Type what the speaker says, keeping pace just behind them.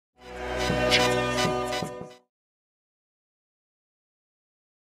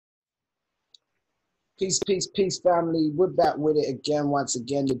Peace, peace, peace, family. We're back with it again, once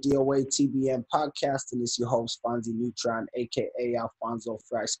again, the DOA TBN podcast, and it's your host, Fonzi Neutron, a.k.a. Alfonso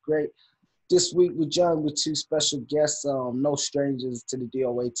Thrice Great. This week, we're joined with two special guests, no strangers to the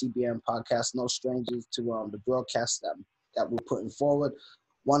DOA TBN podcast, no strangers to the broadcast that we're putting forward.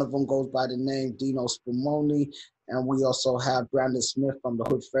 One of them goes by the name Dino Spumoni, and we also have Brandon Smith from the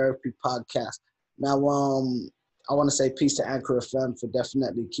Hood Therapy podcast. Now, I want to say peace to Anchor FM for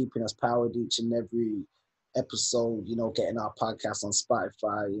definitely keeping us powered each and every episode, you know, getting our podcast on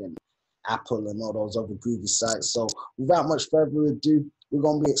Spotify and Apple and all those other groovy sites. So without much further ado, we're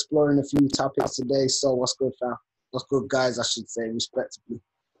going to be exploring a few topics today. So what's good, fam? What's good, guys, I should say, respectively.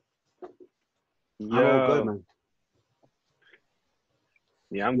 I'm all good, man.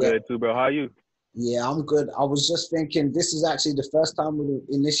 Yeah, I'm good too, bro. How are you? Yeah, I'm good. I was just thinking this is actually the first time we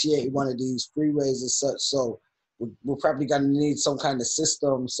initiated one of these freeways and such, so we're probably going to need some kind of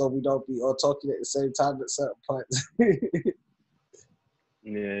system so we don't be all talking at the same time at certain points.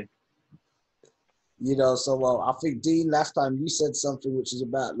 Yeah. You know, so I think, Dean, last time you said something which is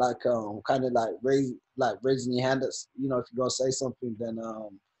about like kind of like raising your hand. You know, if you're going to say something, then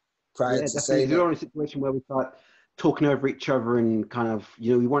prior to saying we're in a situation where we start talking over each other and kind of,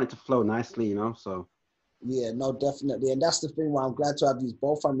 you know, we want it to flow nicely, you know, so. Yeah, no, definitely. And that's the thing why I'm glad to have these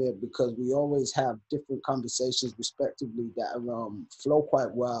both on there, because we always have different conversations respectively that flow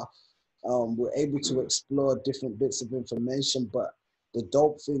quite well. We're able to explore different bits of information, but the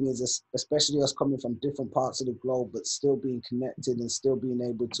dope thing is, especially us coming from different parts of the globe, but still being connected and still being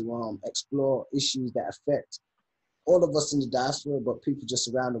able to explore issues that affect all of us in the diaspora, but people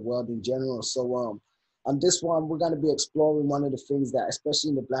just around the world in general. So on this one, we're going to be exploring one of the things that, especially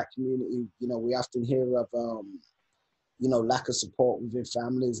in the Black community, you know, we often hear of, you know, lack of support within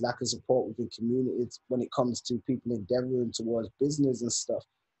families, lack of support within communities when it comes to people endeavoring towards business and stuff.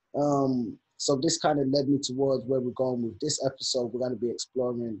 So this kind of led me towards where we're going with this episode. We're going to be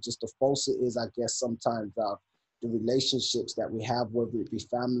exploring just the falsities, I guess, sometimes of the relationships that we have, whether it be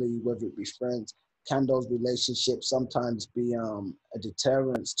family, whether it be friends. Can those relationships sometimes be a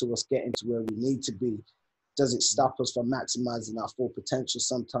deterrence to us getting to where we need to be? Does it stop us from maximizing our full potential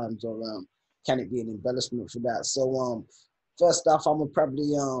sometimes, or can it be an embellishment for that? So first off, I'm gonna probably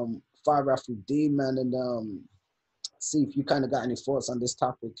fire off with D, man, and see if you kind of got any thoughts on this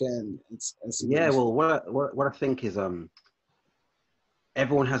topic and see. Yeah, well, what I think is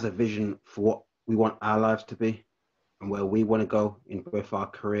everyone has a vision for what we want our lives to be and where we want to go in both our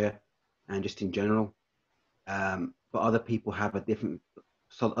career and just in general. But other people have a different,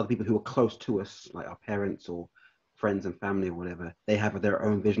 so other people who are close to us, like our parents or friends and family or whatever, they have their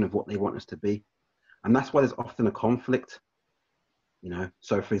own vision of what they want us to be. And that's why there's often a conflict, you know.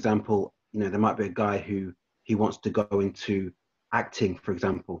 So for example, you know, there might be a guy who he wants to go into acting, for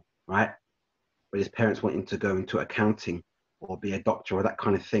example, right? But his parents want him to go into accounting or be a doctor or that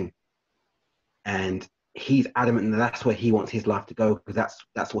kind of thing. And he's adamant that that's where he wants his life to go, because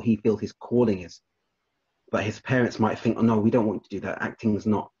that's what he feels his calling is. But his parents might think, oh no, we don't want you to do that. Acting's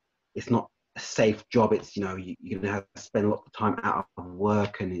not, it's not a safe job. It's, you know, you're gonna have to spend a lot of time out of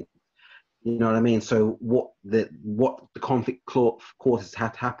work, and it, you know what I mean? So what the conflict causes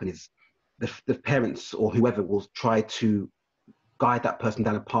have to happen is the parents or whoever will try to guide that person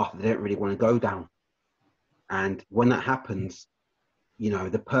down a path that they don't really want to go down. And when that happens, you know,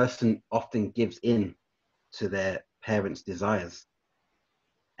 the person often gives in to their parents' desires,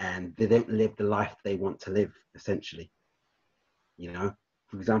 and they don't live the life they want to live, essentially. You know,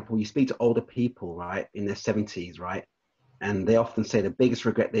 for example, you speak to older people, right, in their 70s, right, and they often say the biggest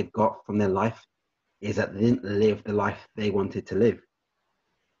regret they've got from their life is that they didn't live the life they wanted to live.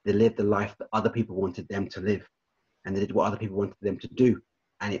 They lived the life that other people wanted them to live, and they did what other people wanted them to do.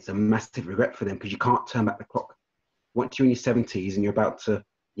 And it's a massive regret for them, because you can't turn back the clock. Once you're in your 70s and you're about to,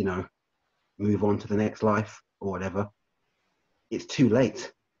 you know, move on to the next life or whatever, it's too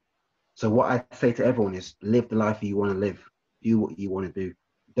late. So what I say to everyone is, live the life you want to live. Do what you want to do.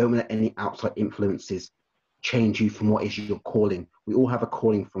 Don't let any outside influences change you from what is your calling. We all have a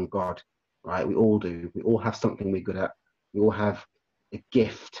calling from God, right? We all do. We all have something we're good at. We all have a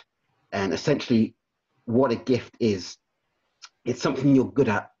gift. And essentially what a gift is, it's something you're good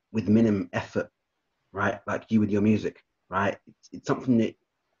at with minimum effort, right? Like you with your music, right? It's something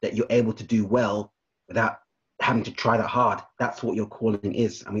that you're able to do well without having to try that hard. That's what your calling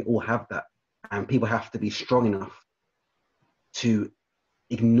is, and we all have that. And people have to be strong enough to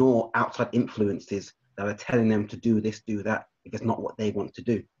ignore outside influences that are telling them to do this, do that, if it's not what they want to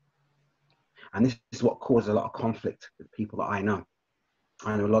do. And this is what causes a lot of conflict with people that I know.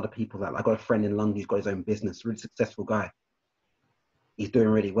 I know a lot of people that, I got a friend in London who's got his own business, really successful guy. He's doing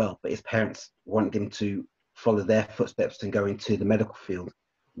really well, but his parents want him to follow their footsteps and go into the medical field.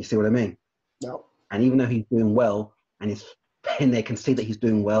 You see what I mean? No. And even though he's doing well, and they can see that he's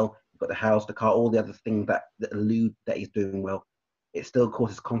doing well, he's got the house, the car, all the other things that allude that he's doing well, it still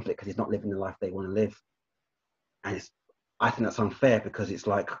causes conflict because he's not living the life they want to live. And I think that's unfair because it's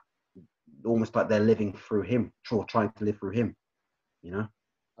like almost like they're living through him, or trying to live through him, you know?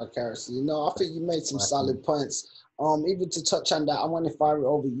 Okay, so I think you made some solid points. Even to touch on that, I want to fire it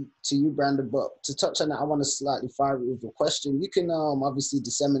over to you, Brandon. But to touch on that, I want to slightly fire it with a question. You can obviously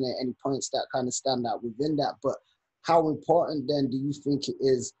disseminate any points that kind of stand out within that. But how important then do you think it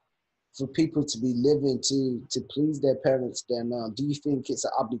is for people to be living to please their parents? Then do you think it's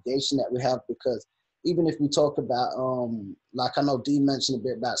an obligation that we have? Because even if we talk about like I know Dean mentioned a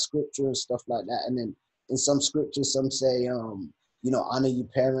bit about scripture and stuff like that, and then in some scriptures, some say honor your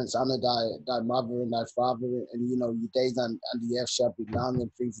parents, honor thy mother and thy father, and your days on the earth shall be long,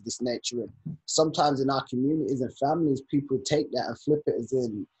 and things of this nature. And sometimes in our communities and families, people take that and flip it as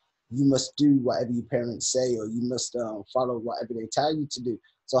in you must do whatever your parents say, or you must follow whatever they tell you to do.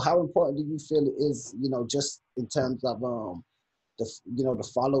 So how important do you feel it is, just in terms of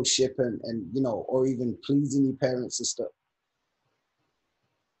the fellowship and or even pleasing your parents and stuff?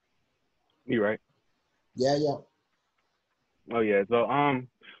 You right. Yeah. Oh yeah. So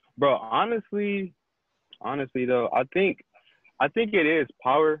bro, honestly though, I think it is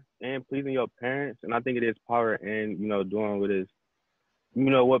power in pleasing your parents, and I think it is power in, doing what is,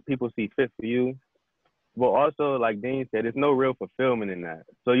 what people see fit for you. But also, like Dean said, there's no real fulfillment in that.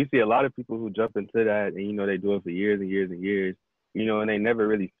 So you see a lot of people who jump into that and, they do it for years and years and years, and they never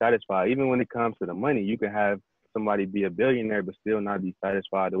really satisfied. Even when it comes to the money, you can have somebody be a billionaire but still not be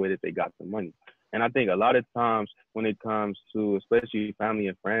satisfied the way that they got the money. And I think a lot of times when it comes to especially family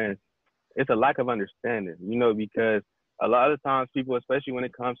and friends, it's a lack of understanding, because a lot of times people, especially when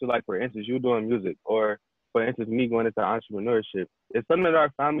it comes to, like, for instance, you doing music, or for instance, me going into entrepreneurship, it's something that our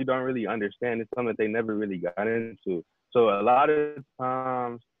family don't really understand. It's something that they never really got into. So a lot of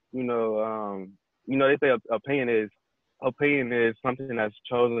times, they say opinion is something that's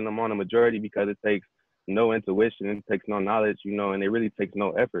chosen among a majority because it takes no intuition, it takes no knowledge, and it really takes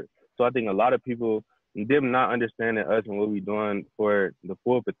no effort. So I think a lot of people, them not understanding us and what we're doing for the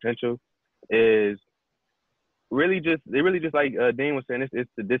full potential is really just like Dean was saying,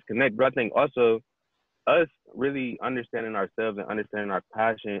 it's the disconnect. But I think also us really understanding ourselves and understanding our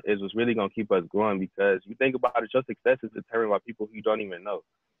passion is what's really going to keep us growing, because you think about it, your success is determined by people who you don't even know.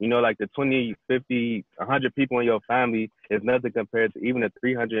 Like the 20, 50, 100 people in your family is nothing compared to even the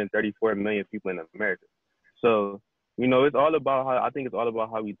 334 million people in America. So, it's all about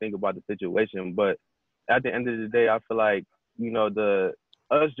how we think about the situation. But at the end of the day, I feel like,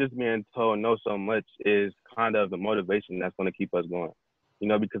 us just being told no so much is kind of the motivation that's going to keep us going.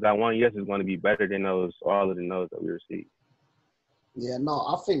 Because that one yes is going to be better than all of the no's that we receive. Yeah, no,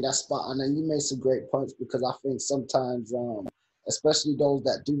 I think that's spot on, and you made some great points, because I think sometimes, especially those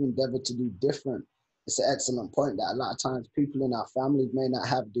that do endeavor to do different, it's an excellent point that a lot of times people in our families may not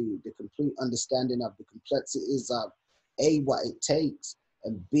have the complete understanding of the complexities of A, what it takes,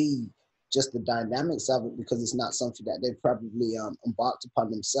 and B, just the dynamics of it, because it's not something that they've probably embarked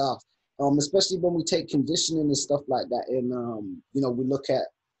upon themselves. Especially when we take conditioning and stuff like that, and we look at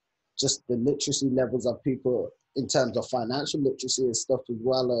just the literacy levels of people in terms of financial literacy and stuff as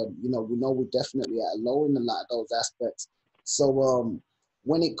well. We know we're definitely at a low in a lot of those aspects. So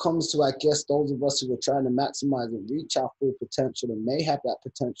when it comes to, I guess, those of us who are trying to maximize and reach our full potential and may have that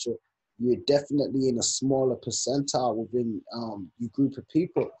potential, you're definitely in a smaller percentile within your group of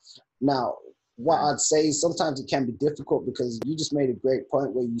people. Now, what I'd say is sometimes it can be difficult, because you just made a great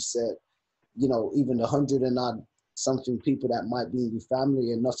point where you said, even the 100 and odd something people that might be in your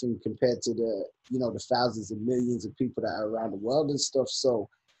family are nothing compared to the, the thousands and millions of people that are around the world and stuff. So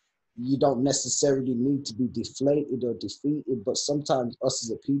you don't necessarily need to be deflated or defeated, but sometimes us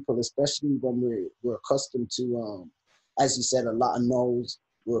as a people, especially when we're accustomed to, as you said, a lot of no's,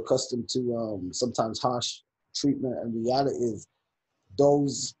 we're accustomed to sometimes harsh treatment, and reality is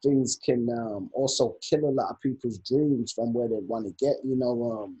those things can also kill a lot of people's dreams from where they want to get,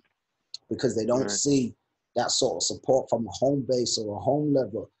 because they don't see that sort of support from a home base or a home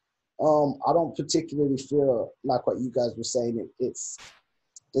level. I don't particularly feel like what you guys were saying.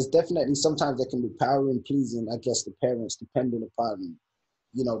 There's definitely sometimes there can be power in pleasing, I guess, the parents, depending upon,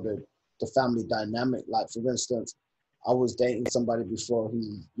 the family dynamic. Like, for instance, I was dating somebody before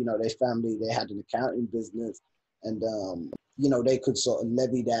who, their family, they had an accounting business, and, they could sort of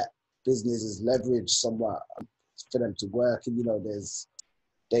levy that business as leverage somewhat for them to work. And, there's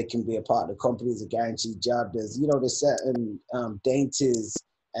they can be a part of the company as a guaranteed job. There's, you know, there's certain dainties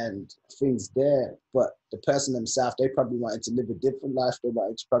and things there, but the person themselves, they probably wanted to live a different life. They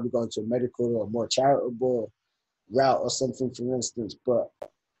wanted to probably go into a medical or more charitable route or something, for instance. But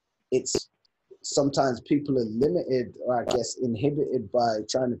it's sometimes people are limited, or I guess inhibited, by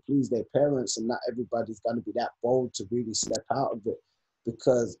trying to please their parents, and not everybody's going to be that bold to really step out of it,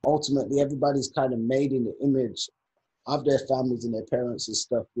 because ultimately everybody's kind of made in the image of their families and their parents and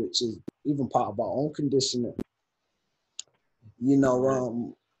stuff, which is even part of our own conditioning. You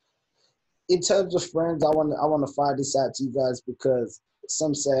know, in terms of friends, I want to fire this out to you guys, because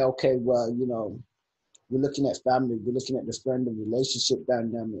some say, okay, well, you know, we're looking at family, we're looking at the friend and relationship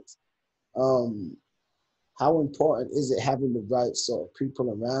dynamics. How important is it having the right sort of people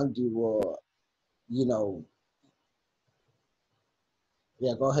around you, or, you know,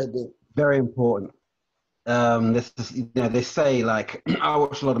 yeah, go ahead, Dave. Very important. This is, you know, they say, like, I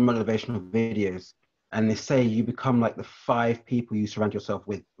watch a lot of motivational videos, and they say you become like the 5 people you surround yourself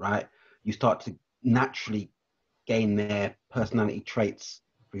with, right? You start to naturally gain their personality traits.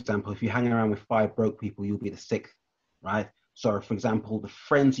 For example, if you hang around with 5 broke people, you'll be the 6th, right? So, for example, the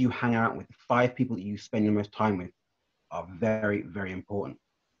friends you hang out with, the 5 people that you spend the most time with, are very, very important.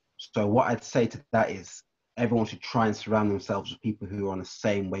 So what I'd say to that is everyone should try and surround themselves with people who are on the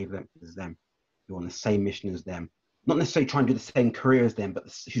same wavelength as them, who are on the same mission as them. Not necessarily trying to do the same career as them, but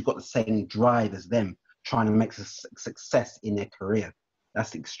who's got the same drive as them, trying to make success in their career.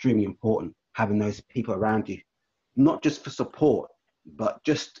 That's extremely important, having those people around you, not just for support, but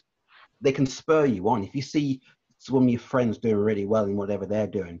just they can spur you on. If you see some of your friends doing really well in whatever they're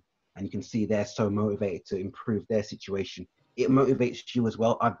doing, and you can see they're so motivated to improve their situation, it motivates you as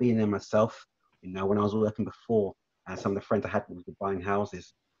well. I've been there myself. You know, when I was working before, and some of the friends I had were buying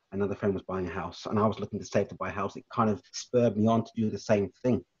houses, another friend was buying a house, and I was looking to save to buy a house. It kind of spurred me on to do the same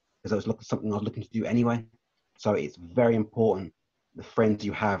thing, because I was looking something I was looking to do anyway. So it's very important, the friends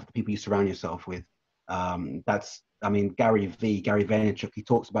you have, the people you surround yourself with. I mean, Gary Vaynerchuk, he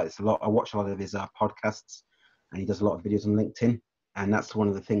talks about this a lot. I watch a lot of his podcasts, and he does a lot of videos on LinkedIn, and that's one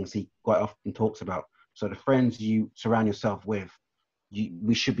of the things he quite often talks about. So the friends you surround yourself with,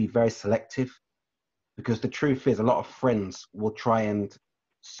 we should be very selective, because the truth is a lot of friends will try and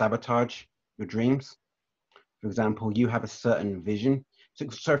sabotage your dreams. For example, you have a certain vision.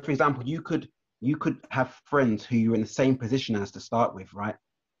 So for example, you could have friends who you're in the same position as to start with, right?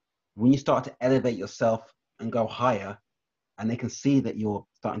 When you start to elevate yourself and go higher, and they can see that you're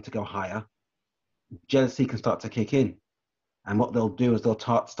starting to go higher, jealousy can start to kick in. And what they'll do is they'll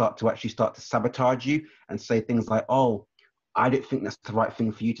start to sabotage you and say things like, oh, I don't think that's the right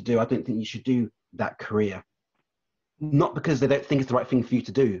thing for you to do. I don't think you should do that career. Not because they don't think it's the right thing for you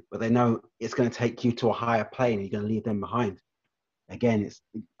to do, but they know it's going to take you to a higher plane and you're going to leave them behind. Again,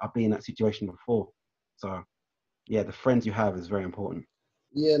 I've been in that situation before. So yeah, the friends you have is very important.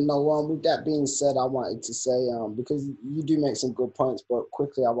 Yeah, no, with that being said, I wanted to say, because you do make some good points, but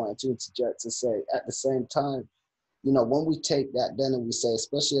quickly I wanted to interject to say, at the same time, you know, when we take that then and we say,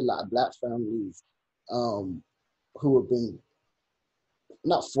 especially a lot of Black families who have been,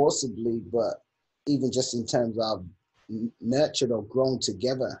 not forcibly, but even just in terms of nurtured or grown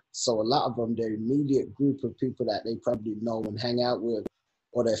together. So a lot of them, their immediate group of people that they probably know and hang out with,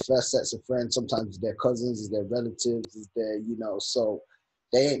 or their first sets of friends, sometimes their cousins, is their relatives, is their, you know, so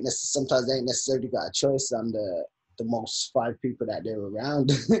sometimes they ain't necessarily got a choice on the most 5 people that they're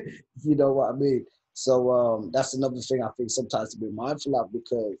around. You know what I mean? So that's another thing I think sometimes to be mindful of,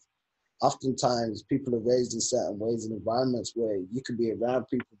 because oftentimes people are raised in certain ways and environments where you can be around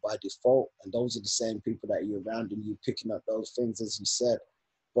people by default, and those are the same people that you're around, and you're picking up those things, as you said.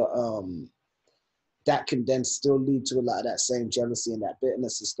 But that can then still lead to a lot of that same jealousy and that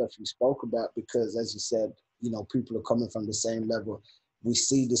bitterness and stuff you spoke about, because as you said, you know, people are coming from the same level. We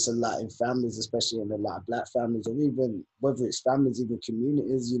see this a lot in families, especially in a lot of Black families, or even whether it's families, even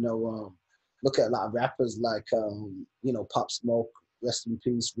communities. You know, look at a lot of rappers like, you know, Pop Smoke, rest in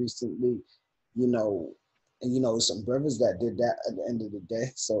peace, recently. You know, and you know, some brothers that did that at the end of the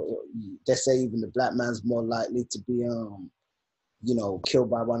day. So they say even the Black man's more likely to be, you know,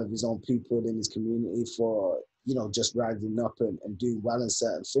 killed by one of his own people in his community for, you know, just rising up and doing well in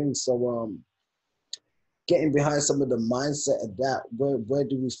certain things. So getting behind some of the mindset of that, where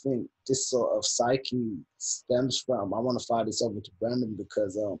do we think this sort of psyche stems from? I want to fire this over to Brandon,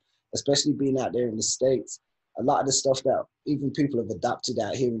 because especially being out there in the States, a lot of the stuff that even people have adopted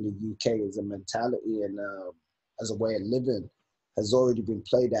out here in the UK as a mentality and as a way of living has already been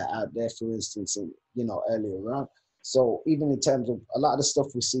played out there, for instance, and, you know, earlier on. So even in terms of a lot of the stuff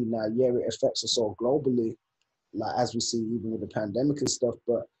we see now, yeah, it affects us all globally, like as we see even with the pandemic and stuff.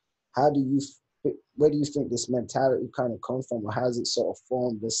 But how do you, where do you think this mentality kind of comes from, or how has it sort of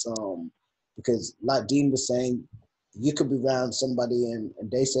formed this? Because like Dean was saying, you could be around somebody and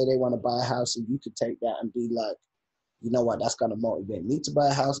they say they want to buy a house, and you could take that and be like, you know what, that's gonna motivate me to buy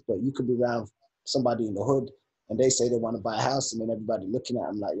a house. But you could be around somebody in the hood and they say they want to buy a house, and then everybody looking at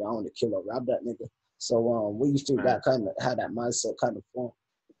them like, yo, I want to kill or rob that nigga. So what do you think that kind of, how that mindset kind of formed?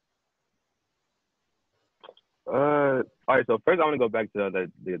 All right. So first, I want to go back to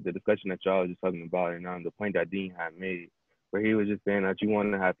the discussion that y'all was just talking about, and the point that Dean had made, where he was just saying that you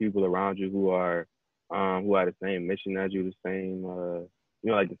want to have people around you who are who have the same mission as you, the same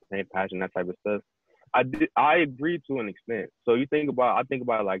like the same passion, that type of stuff. I agree to an extent. So I think about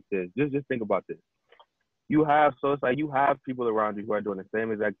it like this. Just think about this. It's like you have people around you who are doing the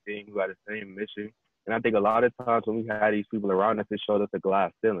same exact thing, who have the same mission. And I think a lot of times when we have these people around us, it shows us a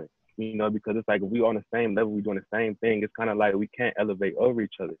glass ceiling. Because it's like if we on the same level, we're doing the same thing. It's kind of like we can't elevate over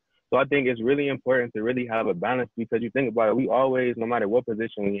each other. So I think it's really important to really have a balance, because you think about it, we always, no matter what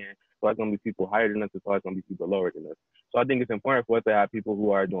position we're in, so it's going to be people higher than us, it's always going to be people lower than us. So I think it's important for us to have people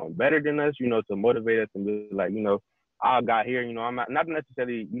who are doing better than us, to motivate us and be like, I got here, I'm not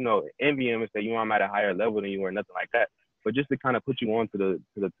necessarily, envy him and say, I'm at a higher level than you or nothing like that, but just to kind of put you on to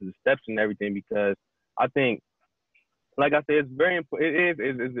the steps and everything, because I think, like I said, it's very important.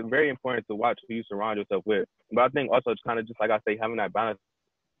 It's very important to watch who you surround yourself with. But I think also it's kind of just like I say, having that balance,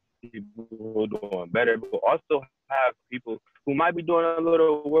 people who are doing better, but also have people who might be doing a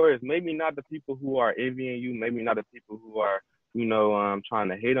little worse. Maybe not the people who are envying you, maybe not the people who are, trying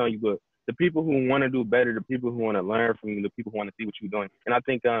to hate on you, but the people who want to do better, the people who want to learn from you, the people who want to see what you're doing. And I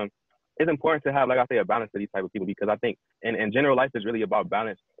think it's important to have, like I say, a balance to these type of people, because I think in general life is really about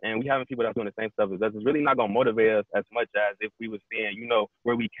balance. And we having people that's doing the same stuff as us is really not going to motivate us as much as if we were seeing,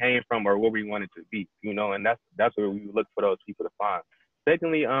 where we came from or where we wanted to be, and that's where we look for those people to find.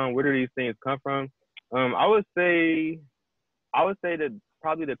 Secondly, where do these things come from? I would say that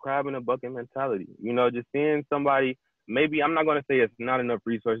probably the crab in the bucket mentality, just seeing somebody. Maybe I'm not going to say it's not enough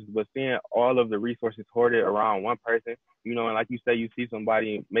resources, but seeing all of the resources hoarded around one person, and like you say, you see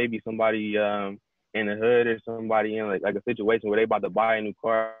somebody in the hood or somebody in like a situation where they about to buy a new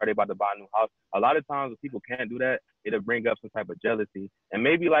car, they about to buy a new house. A lot of times when people can't do that, it'll bring up some type of jealousy. And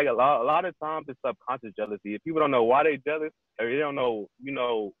maybe like a lot of times it's subconscious jealousy. If people don't know why they're jealous, or they don't know,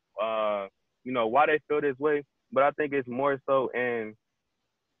 why they feel this way, but I think it's more so in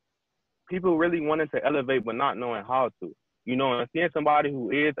people really wanting to elevate but not knowing how to, and seeing somebody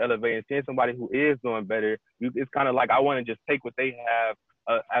who is elevating, seeing somebody who is doing better, it's kind of like I want to just take what they have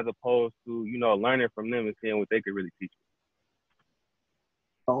as opposed to, learning from them and seeing what they could really teach me.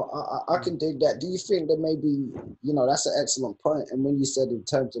 Oh, I can dig that. Do you think that maybe, that's an excellent point. And when you said in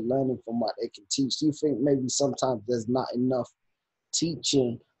terms of learning from what they can teach, do you think maybe sometimes there's not enough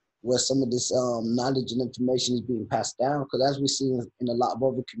teaching where some of this knowledge and information is being passed down? Because as we see in a lot of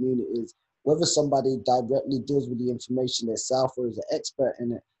other communities, whether somebody directly deals with the information themselves or is an expert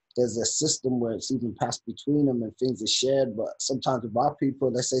in it, there's a system where it's even passed between them and things are shared. But sometimes with our people,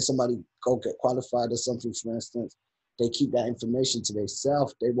 let's say somebody go get qualified or something, for instance, they keep that information to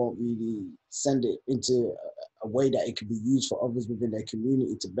themselves. They won't really send it into a way that it could be used for others within their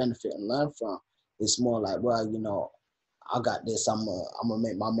community to benefit and learn from. It's more like, well, I got this. I'm gonna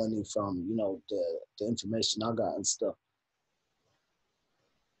make my money from, the information I got and stuff.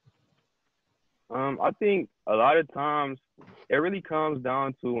 I think a lot of times it really comes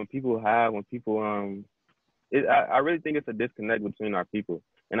down to when people I really think it's a disconnect between our people,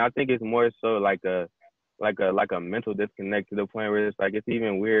 and I think it's more so like a mental disconnect, to the point where it's like it's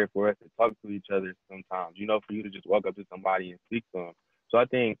even weird for us to talk to each other sometimes. For you to just walk up to somebody and speak to them. So I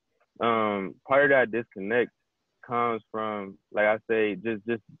think part of that disconnect comes from, like I say,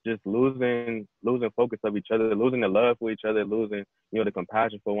 just losing focus of each other, losing the love for each other, losing the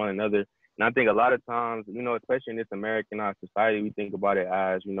compassion for one another. And I think a lot of times, especially in this Americanized society, we think about it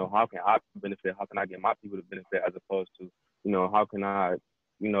as, how can I benefit? How can I get my people to benefit, as opposed to, how can I,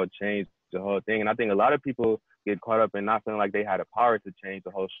 change the whole thing? And I think a lot of people get caught up in not feeling like they had the power to change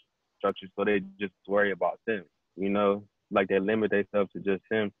the whole structure, so they just worry about them, like they limit themselves to just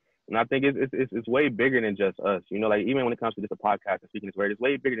him. And I think it's way bigger than just us. Like even when it comes to just a podcast and speaking this word, it's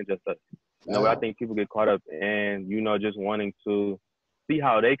way bigger than just us. I think people get caught up in, just wanting to see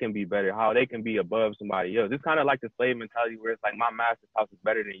how they can be better, how they can be above somebody else. It's kind of like the slave mentality where it's like my master's house is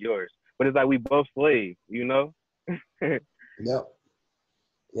better than yours. But it's like we both slaves, Yep.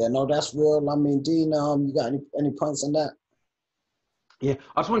 Yeah, no, that's real. I mean, Dean, you got any points on that? Yeah,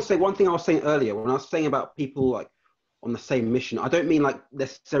 I just want to say one thing I was saying earlier when I was saying about people like on the same mission. I don't mean like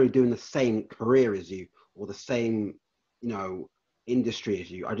necessarily doing the same career as you or the same, industry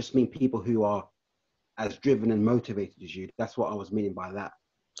as you. I just mean people who are as driven and motivated as you. That's what I was meaning by that.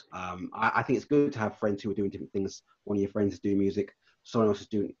 I think it's good to have friends who are doing different things. One of your friends is doing music, someone else is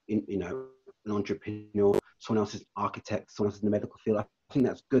doing, an entrepreneur, someone else is architect, someone else is in the medical field. I think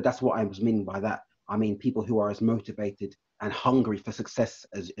that's good. That's what I was meaning by that. I mean, people who are as motivated and hungry for success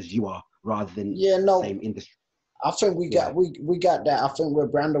as you are, rather than the same industry. I think we got that. I think where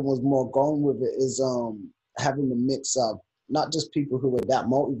Brandon was more going with it is having a mix of not just people who are that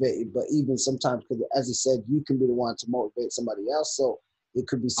motivated, but even sometimes, because as he said, you can be the one to motivate somebody else. So it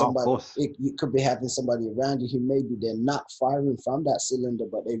could be somebody, you could be having somebody around you who maybe they're not firing from that cylinder,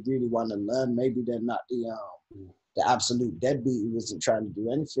 but they really want to learn. Maybe they're not the absolute deadbeat who isn't trying to do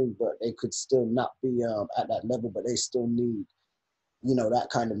anything, but they could still not be at that level, but they still need, that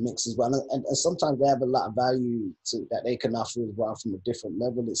kind of mix as well. And sometimes they have a lot of value that they can offer as well from a different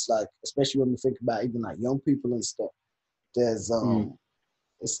level. It's like, especially when we think about even like young people and stuff, there's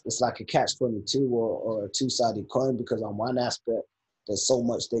it's like a catch-22 or a two-sided coin, because on one aspect, there's so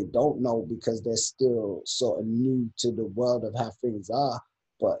much they don't know because they're still sort of new to the world of how things are.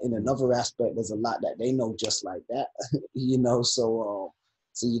 But in another aspect, there's a lot that they know just like that,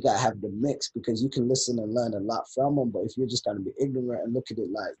 So you got to have the mix, because you can listen and learn a lot from them. But if you're just going to be ignorant and look at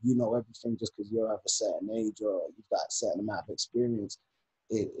it like you know everything just because you're of a certain age or you've got a certain amount of experience,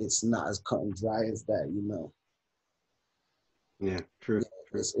 it's not as cut and dry as that. Yeah, true.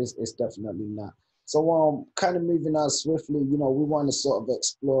 It's definitely not. So kind of moving on swiftly, we want to sort of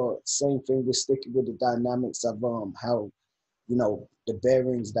explore same thing. We're sticking with the dynamics of how, the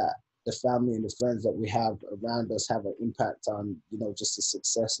bearings that the family and the friends that we have around us have an impact on, just the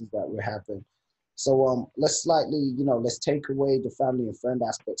successes that we're having. So let's slightly, let's take away the family and friend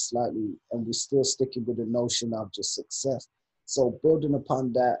aspect slightly, and we're still sticking with the notion of just success. So building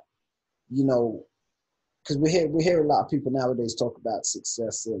upon that, because we hear a lot of people nowadays talk about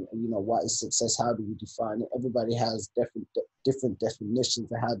success and what is success, how do we define it? Everybody has different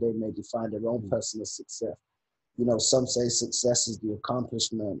definitions of how they may define their own personal success. Some say success is the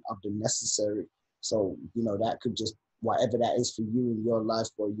accomplishment of the necessary. So, that could just, whatever that is for you in your life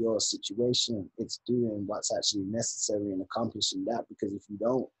or your situation, it's doing what's actually necessary and accomplishing that, because if you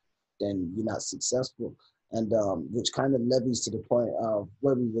don't, then you're not successful. And which kind of levies to the point of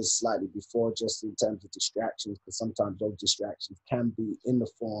where we were slightly before, just in terms of distractions, because sometimes those distractions can be in the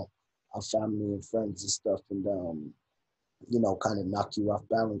form of family and friends and stuff, and kind of knock you off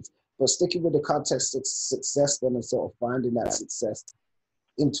balance. But sticking with the context of success then, and sort of finding that success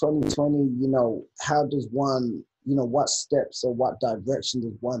in 2020, how does one, what steps or what direction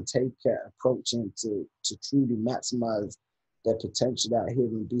does one take at approaching to truly maximize their potential out here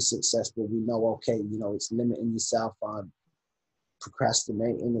and be successful? We know, okay, it's limiting yourself on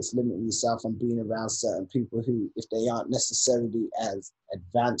procrastinating, it's limiting yourself on being around certain people who, if they aren't necessarily as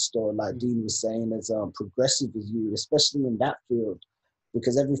advanced or, like Dean was saying, as progressive as you, especially in that field,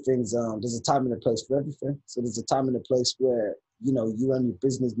 because everything's, there's a time and a place for everything. So there's a time and a place where, you run your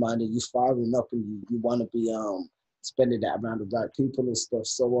business mind and you're firing up and you want to be spending that around the right people and stuff.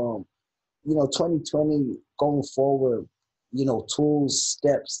 So, 2020 going forward, tools,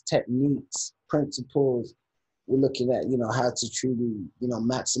 steps, techniques, principles, we're looking at, how to truly,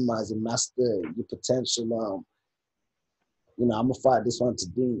 maximize and master your potential. I'm going to fire this one to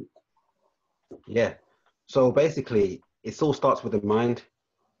Dean. Yeah. So basically, it all starts with the mind.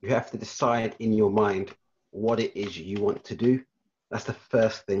 You have to decide in your mind what it is you want to do. That's the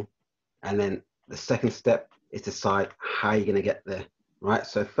first thing. And then the second step is decide how you're going to get there, right?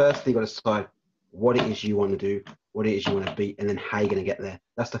 So firstly, you've got to decide what it is you want to do, what it is you want to be, and then how you're going to get there.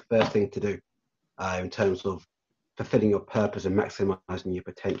 That's the first thing to do in terms of fulfilling your purpose and maximizing your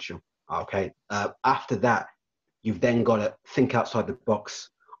potential, okay? After that, you've then got to think outside the box.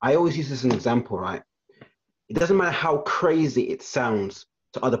 I always use this as an example, right? It doesn't matter how crazy it sounds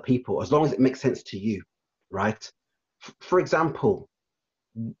to other people, as long as it makes sense to you, right? For example,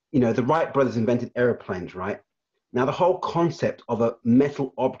 the Wright brothers invented airplanes, right? Now, the whole concept of a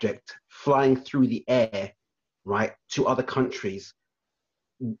metal object flying through the air, right, to other countries,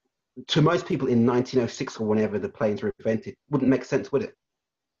 to most people in 1906 or whenever the planes were invented, wouldn't make sense, would it?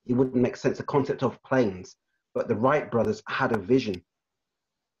 It wouldn't make sense, the concept of planes. But the Wright brothers had a vision.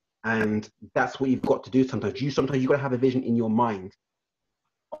 And that's what you've got to do sometimes. You've got to have a vision in your mind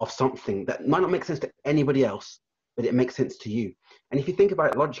of something that might not make sense to anybody else, but it makes sense to you. And if you think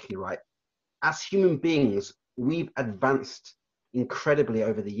about it logically, right, as human beings, we've advanced incredibly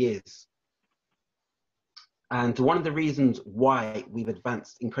over the years. And one of the reasons why we've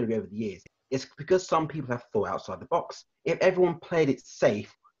advanced incredibly over the years is because some people have thought outside the box. If everyone played it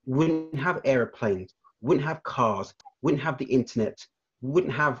safe, we wouldn't have airplanes, wouldn't have cars, wouldn't have the internet,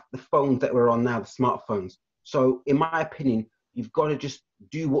 wouldn't have the phones that we're on now, the smartphones. So in my opinion, you've got to just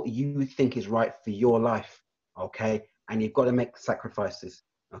do what you think is right for your life, okay? And you've got to make sacrifices,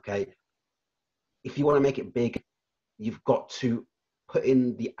 okay? If you want to make it big, you've got to put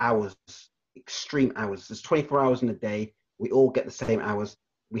in the hours, extreme hours. There's 24 hours in a day. We all get the same hours.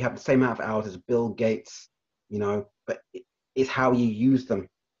 We have the same amount of hours as Bill Gates, you know, but it's how you use them.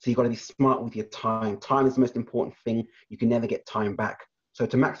 So you've got to be smart with your time. Time is the most important thing. You can never get time back. So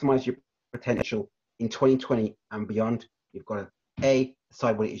to maximize your potential in 2020 and beyond, you've got to A,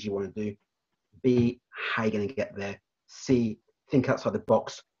 decide what it is you want to do. B, how you're going to get there. C, think outside the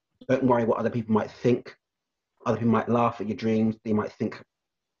box. Don't worry what other people might think. Other people might laugh at your dreams. They might think,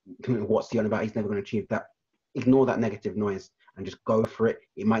 what's he on about? He's never going to achieve that. Ignore that negative noise and just go for it.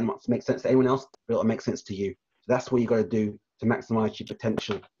 It might not make sense to anyone else, but it'll make sense to you. So that's what you got to do to maximize your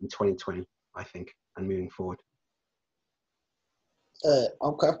potential in 2020, I think, and moving forward.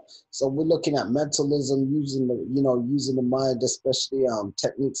 Okay, so we're looking at mentalism, using the mind, especially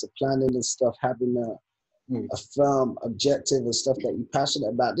techniques of planning and stuff, having a firm objective and stuff that you're passionate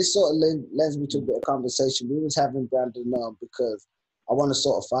about. This sort of lends me to a bit of conversation we was having, Brandon, because I want to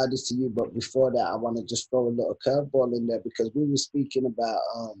sort of find this to you, but before that, I want to just throw a little curveball in there, because we were speaking about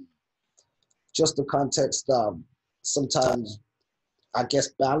just the context of sometimes, I guess,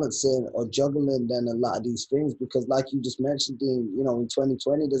 balancing or juggling then a lot of these things, because like you just mentioned, Dean, in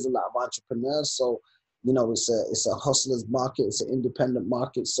 2020, there's a lot of entrepreneurs. So, it's a hustler's market. It's an independent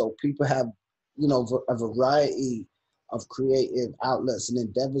market. So people have, a variety of creative outlets and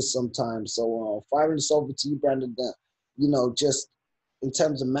endeavors sometimes. So firing this over to you, Brandon, just in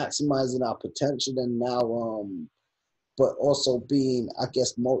terms of maximizing our potential and now, but also being, I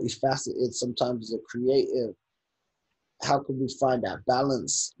guess, multifaceted sometimes as a creative, how can we find that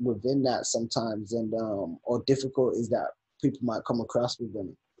balance within that sometimes, and or difficulties that people might come across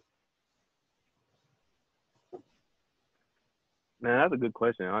within it? Man, that's a good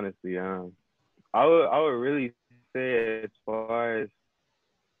question, honestly. I would really say as far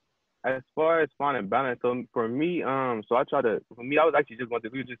as finding balance. So for me, I was actually just going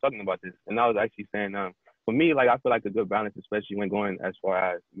through, we were just talking about this, and I was actually saying, for me, like, I feel like a good balance, especially when going as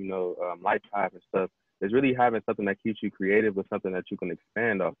far as, life path and stuff, is really having something that keeps you creative with something that you can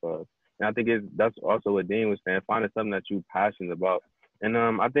expand off of. And I think that's also what Dean was saying, finding something that you're passionate about. And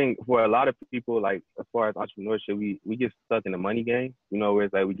I think for a lot of people, like, as far as entrepreneurship, we get stuck in the money game, where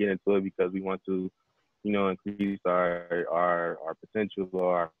it's like we get into it because we want to, increase our potential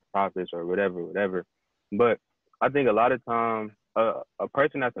or our profits or whatever. But I think a lot of times, a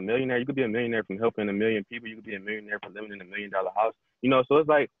person that's a millionaire, you could be a millionaire from helping a million people. You could be a millionaire from living in $1 million house. So it's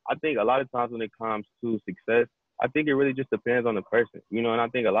like, I think a lot of times when it comes to success, I think it really just depends on the person, and I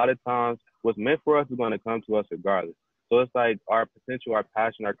think a lot of times what's meant for us is going to come to us regardless. So it's like our potential, our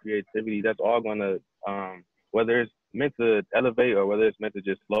passion, our creativity, that's all going to, whether it's meant to elevate or whether it's meant to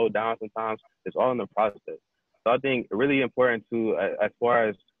just slow down sometimes, it's all in the process. So I think really important to, as far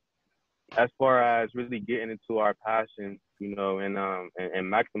as really getting into our passion, and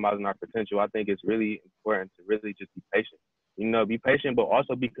maximizing our potential, I think it's really important to really just be patient. Be patient, but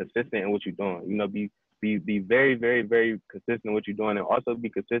also be consistent in what you're doing. Be very, very, very consistent in what you're doing, and also be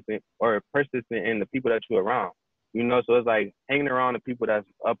consistent or persistent in the people that you're around. So it's like hanging around the people that's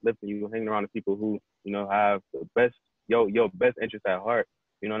uplifting you, hanging around the people who, have the best, your best interest at heart,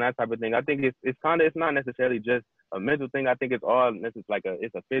 and that type of thing. I think it's not necessarily just a mental thing. I think it's a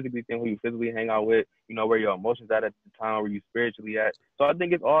physically thing, who you physically hang out with, where your emotions at the time, where you spiritually at. So I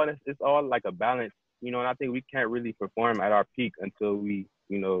think it's all like a balance, and I think we can't really perform at our peak until we,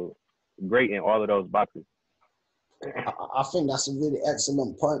 great in all of those boxes. I think that's a really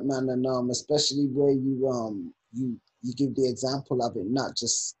excellent point, man, and especially where you give the example of it not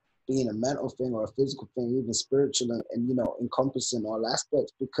just being a mental thing or a physical thing, even spiritual, and encompassing all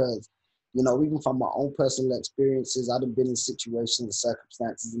aspects, because even from my own personal experiences, I've been in situations and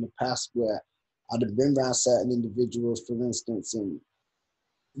circumstances in the past where I'd have been around certain individuals, for instance, and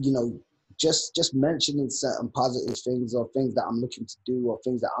just mentioning certain positive things or things that I'm looking to do or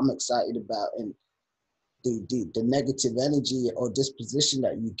things that I'm excited about, and the negative energy or disposition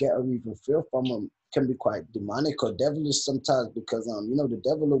that you get or even feel from them can be quite demonic or devilish sometimes, because the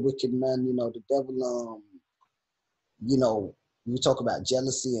devil, a wicked man, the devil, we talk about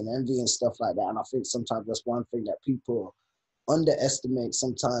jealousy and envy and stuff like that, and I think sometimes that's one thing that people underestimate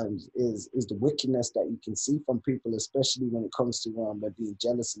sometimes is the wickedness that you can see from people, especially when it comes to them being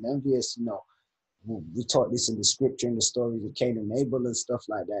jealous and envious. We taught this in the scripture, in the stories of Cain and Abel and stuff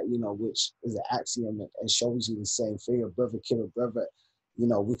like that, which is an axiom and shows you the same thing: a brother kill a brother, you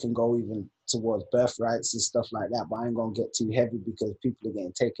know, we can go even towards birthrights and stuff like that, but I ain't gonna get too heavy because people are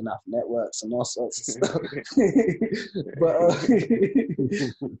getting taken off networks and all sorts of stuff.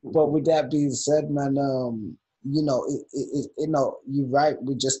 But with that being said, man, you know, you know, you're right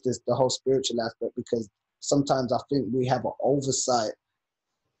with just the whole spiritual aspect, because sometimes I think we have an oversight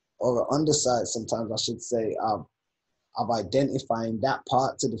or an undersight, sometimes I should say, of identifying that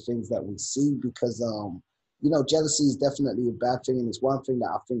part to the things that we see, because you know, jealousy is definitely a bad thing, and it's one thing that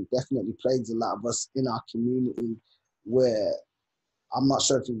I think definitely plagues a lot of us in our community, where I'm not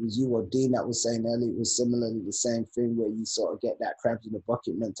sure if it was you or Dean that was saying earlier, it was similarly the same thing, where you sort of get that crabs in the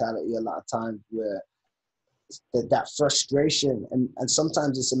bucket mentality a lot of times, where that frustration, and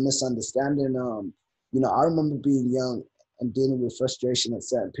sometimes it's a misunderstanding. You know, I remember being young and dealing with frustration at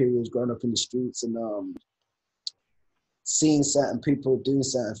certain periods, growing up in the streets, and seeing certain people doing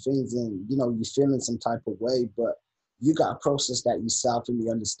certain things, and you know, you feel in some type of way, but you got to process that yourself and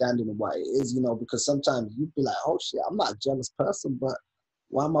the understanding of what it is, you know, because sometimes you'd be like, oh shit, I'm not a jealous person, but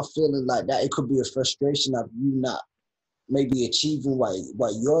why am I feeling like that? It could be a frustration of you not maybe achieving what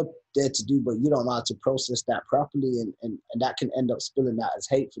you're there to do, but you don't know how to process that properly, and that can end up spilling out as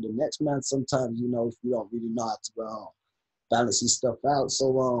hate for the next man sometimes, you know, if you don't really know how to balance your stuff out.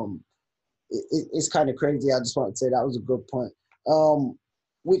 So it's kind of crazy. I just want to say that was a good point.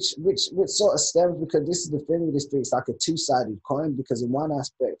 Which sort of stems, because this is the thing with this thing, it's like a two-sided coin, because in one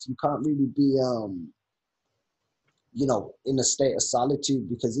aspect you can't really be you know, in a state of solitude,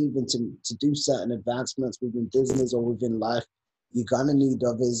 because even to do certain advancements within business or within life, you're gonna need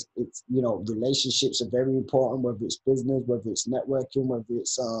others. It's, you know, relationships are very important, whether it's business, whether it's networking, whether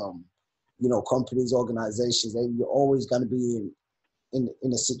it's you know, companies, organizations, and you're always gonna be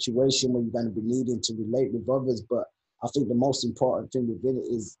in a situation where you're going to be needing to relate with others. But I think the most important thing within it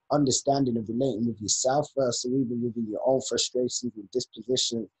is understanding and relating with yourself first. So even within your own frustrations and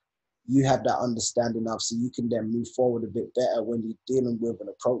disposition, you have that understanding of, so you can then move forward a bit better when you're dealing with and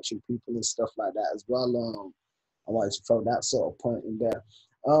approaching people and stuff like that as well. I wanted to throw that sort of point in there.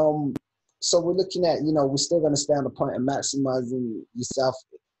 So we're looking at, you know, we're still going to stay on the point of maximizing yourself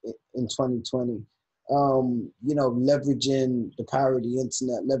in 2020. You know, leveraging the power of the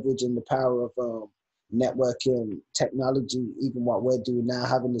internet, leveraging the power of networking, technology, even what we're doing now,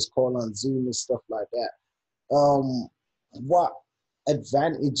 having this call on Zoom and stuff like that. What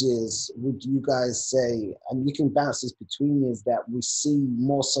advantages would you guys say, and you can bounce this between us, that we see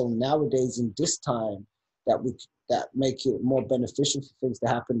more so nowadays in this time, that make it more beneficial for things to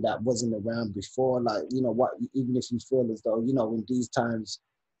happen that wasn't around before? Like, you know, what, even if you feel as though, you know, in these times,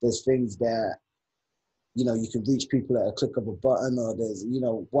 there's things that, you know, you can reach people at a click of a button, or there's, you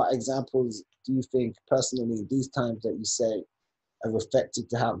know, what examples do you think personally in these times that you say are effective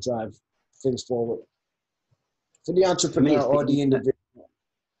to help drive things forward for the entrepreneur or the individual?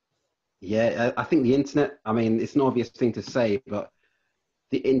 Yeah, I think the internet, I mean, it's an obvious thing to say, but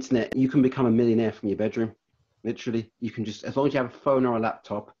the internet, you can become a millionaire from your bedroom. Literally, you can just, as long as you have a phone or a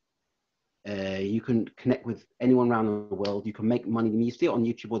laptop, you can connect with anyone around the world. You can make money. I mean, you see it on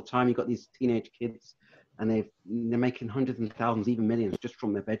YouTube all the time. You've got these teenage kids, and they're making hundreds and thousands, even millions, just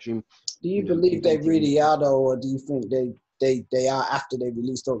from their bedroom. Do you believe they really are, though, or do you think they are after they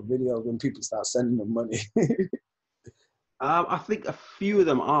release those videos when people start sending them money? I think a few of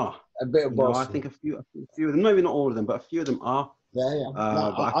them are. A bit of both. I think a few of them, maybe not all of them, but a few of them are. Yeah.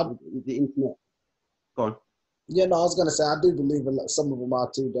 But the internet. Go on. Yeah, no, I was gonna say I do believe some of them are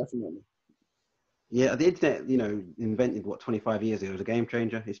too, definitely. Yeah, the internet, you know, invented 25 years ago. It was a game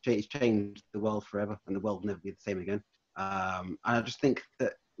changer. It's changed the world forever, and the world will never be the same again. And I just think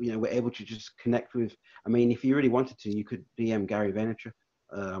that, you know, we're able to just connect with. I mean, if you really wanted to, you could DM Gary Vaynerchuk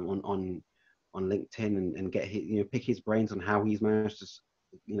on LinkedIn and get his, you know, pick his brains on how he's managed to,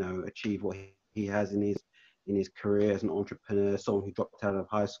 you know, achieve what he has in his career as an entrepreneur, someone who dropped out of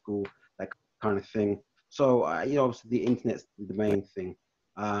high school, that kind of thing. So, you know, obviously the internet's the main thing.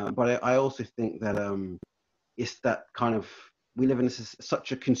 But I also think that it's that kind of, we live in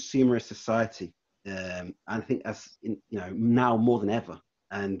such a consumerist society, and I think you know, now more than ever,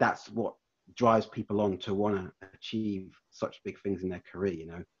 and that's what drives people on to want to achieve such big things in their career. You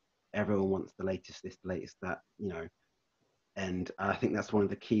know, everyone wants the latest this, the latest that, you know, and I think that's one of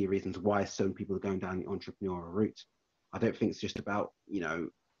the key reasons why so many people are going down the entrepreneurial route. I don't think it's just about, you know,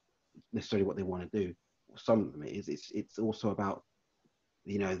 necessarily what they want to do. Some of them it's also about,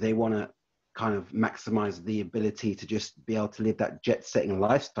 you know, they want to kind of maximize the ability to just be able to live that jet-setting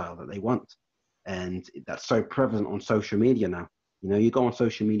lifestyle that they want. And that's so prevalent on social media now. You know, you go on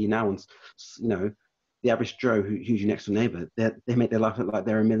social media now and, you know, the average Joe who's your next door neighbor, they make their life look like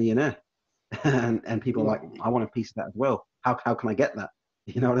they're a millionaire. and people are like, I want a piece of that as well. How can I get that?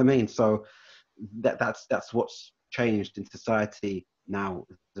 You know what I mean? So that's what's changed in society now,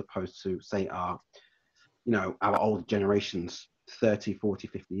 as opposed to, say, our older generations 30, 40,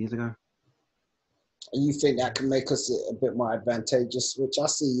 50 years ago. And you think that can make us a bit more advantageous, which I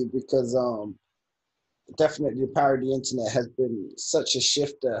see you, because definitely the power of the internet has been such a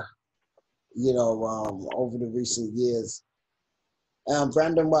shifter, over the recent years.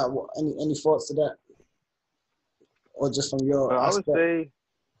 Brandon, what any thoughts to that? Or just from your aspect?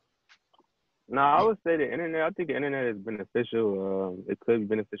 I would say the internet. I think the internet is beneficial. It could be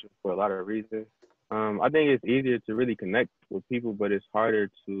beneficial for a lot of reasons. I think it's easier to really connect with people, but it's harder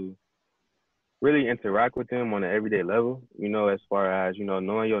to really interact with them on an everyday level. As far as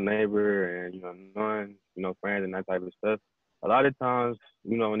knowing your neighbor and knowing friends and that type of stuff. A lot of times,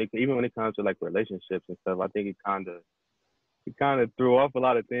 even when it comes to like relationships and stuff, I think it kind of threw off a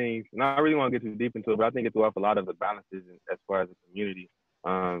lot of things. And I really want to get too deep into it, but I think it threw off a lot of the balances as far as the community.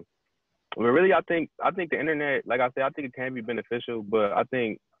 But really, I think the internet, like I said, I think it can be beneficial, but I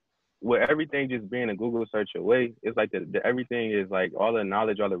think with everything just being a Google search away, it's like the everything is like all the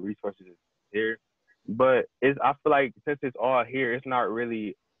knowledge, all the resources is here. But I feel like since it's all here, it's not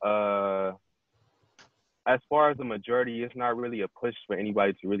really as far as the majority, it's not really a push for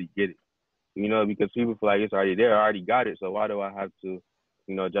anybody to really get it. Because people feel like it's already there, I already got it, so why do I have to,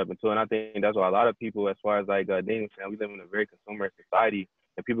 jump into it? And I think that's why a lot of people, as far as like Dean was saying, we live in a very consumer society,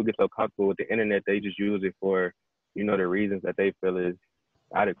 and people get so comfortable with the internet, they just use it for, the reasons that they feel is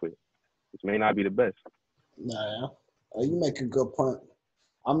adequate, which may not be the best. Nah, you make a good point.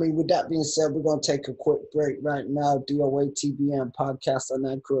 I mean, with that being said, we're going to take a quick break right now. DOA TBN podcast on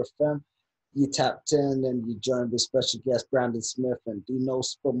Anchor FM. You tapped in and you joined with special guest Brandon Smith and Dino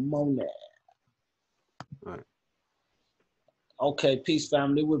Spumoni. All right. Okay, peace,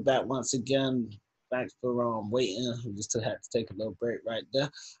 family. We're back once again. Thanks for waiting. We just had to take a little break right there.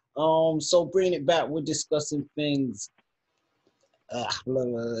 So bringing it back, we're discussing things.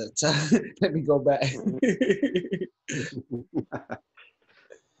 Let me go back.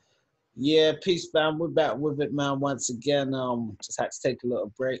 Yeah, peace, fam. We're back with it, man. Once again, just had to take a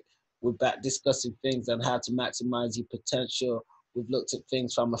little break. We're back discussing things on how to maximize your potential. We've looked at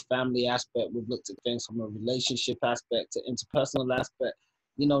things from a family aspect. We've looked at things from a relationship aspect to interpersonal aspect.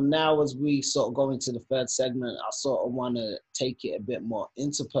 Now as we sort of go into the third segment, I sort of want to take it a bit more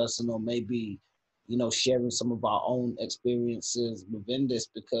interpersonal, maybe, sharing some of our own experiences within this,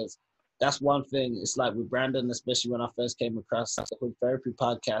 because that's one thing. It's like with Brandon, especially when I first came across the Hood Therapy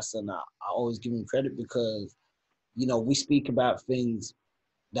podcast, and I always give him credit because, we speak about things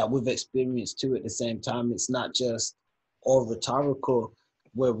that we've experienced too at the same time. It's not just all rhetorical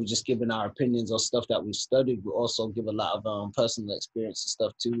where we're just giving our opinions or stuff that we've studied. We also give a lot of personal experience and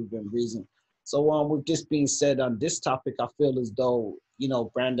stuff too within reason. So with this being said, on this topic, I feel as though,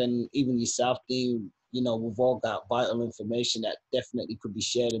 Brandon, even yourself, Dean, we've all got vital information that definitely could be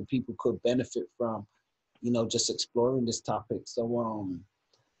shared and people could benefit from, just exploring this topic. So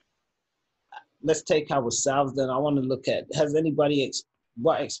let's take ourselves then. I want to look at,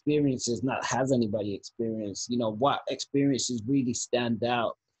 what experiences really stand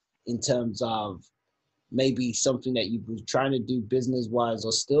out in terms of maybe something that you were trying to do business-wise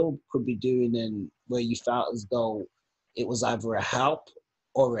or still could be doing, and where you felt as though it was either a help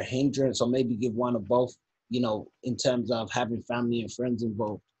or a hindrance, or maybe give one of both, in terms of having family and friends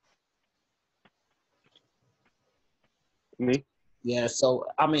involved? Me? Yeah, so,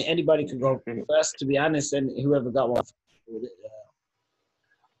 I mean, anybody could go first, to be honest, and whoever got one.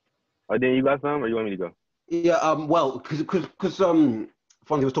 Oh, then you got some, or you want me to go? Yeah, well, because Fonzi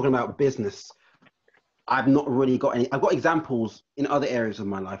was talking about business, I've not really got any. I've got examples in other areas of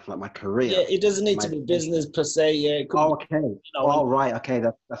my life, like my career. Yeah, it doesn't need to be business per se. Yeah, it could be, okay. Right. Okay,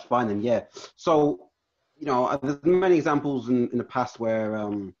 that's fine then. Yeah. So, there's many examples in the past where,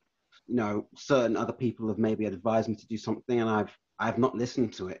 certain other people have maybe advised me to do something, and I've not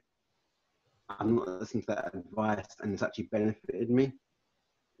listened to it. I've not listened to that advice, and it's actually benefited me.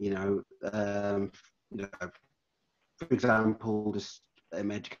 For example, just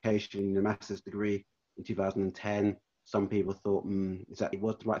education, a master's degree in 2010. Some people thought exactly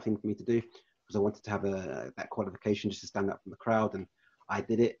was the right thing for me to do, because I wanted to have that qualification just to stand up from the crowd, and I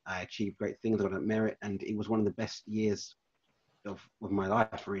did it. I achieved great things. I got merit, and it was one of the best years of my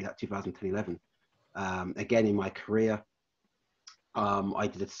life, really, that 2010-11. Again, in my career, I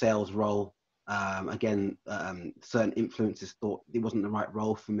did a sales role. Certain influences thought it wasn't the right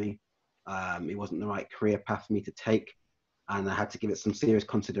role for me. It wasn't the right career path for me to take, and I had to give it some serious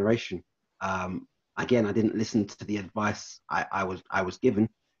consideration. Again, I didn't listen to the advice I was given.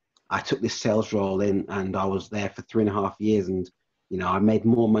 I took this sales role in, and I was there for 3.5 years, and You know, I made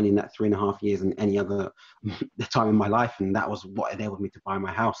more money in that 3.5 years than any other time in my life, and that was what enabled me to buy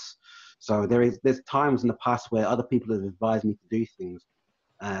my house. So there's times in the past where other people have advised me to do things,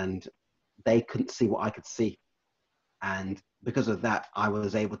 and they couldn't see what I could see, and because of that, I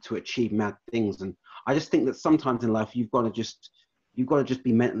was able to achieve mad things. And I just think that sometimes in life you've got to just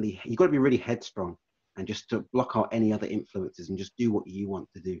be mentally, you've got to be really headstrong, and just to block out any other influences and just do what you want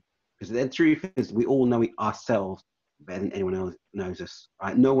to do. Because the truth is, we all know ourselves better than anyone else knows us,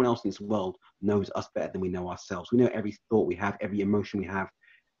 right? No one else in this world knows us better than we know ourselves. We know every thought we have, every emotion we have.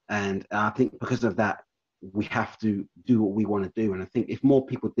 And I think because of that, we have to do what we want to do. And I think if more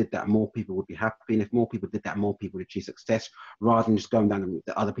people did that, more people would be happy. And if more people did that, more people would achieve success rather than just going down the route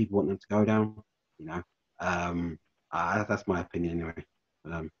that other people want them to go down, you know? That's my opinion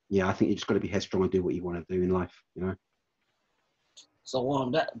anyway. Yeah, I think you just got to be headstrong and do what you want to do in life, you know?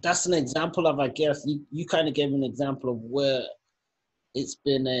 So that's an example of, I guess, you kind of gave an example of where it's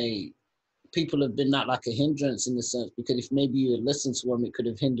been people have been not like a hindrance in the sense, because if maybe you had listened to them, it could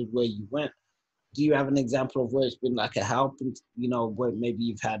have hindered where you went. Do you have an example of where it's been like a help, and, you know, where maybe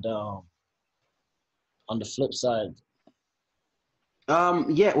you've had on the flip side?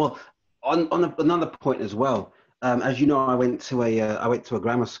 Yeah, well, on another point as well, as you know, I went to a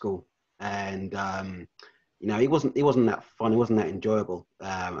grammar school, and you know, it wasn't that fun. It wasn't that enjoyable.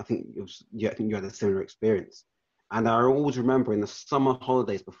 I think it was. Yeah, I think you had a similar experience. And I always remember in the summer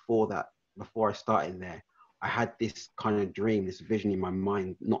holidays before I started there, I had this kind of dream, this vision in my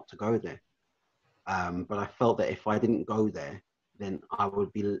mind not to go there. But I felt that if I didn't go there, then other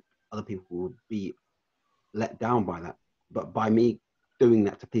people would be let down by that. But by me doing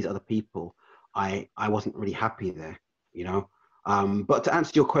that to please other people, I wasn't really happy there, you know. But to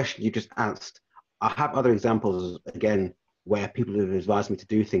answer your question you just asked, I have other examples again where people have advised me to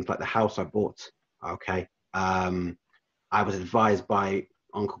do things like the house I bought. Okay, I was advised by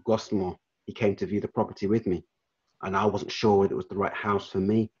Uncle Gosmore. He came to view the property with me, and I wasn't sure whether it was the right house for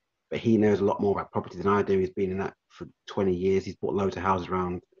me. But he knows a lot more about property than I do. He's been in that for 20 years. He's bought loads of houses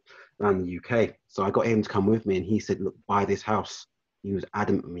around the UK. So I got him to come with me, and he said, "Look, buy this house." He was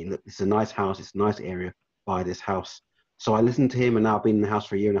adamant with me. "Look, this is a nice house. It's a nice area. Buy this house." So I listened to him, and now I've been in the house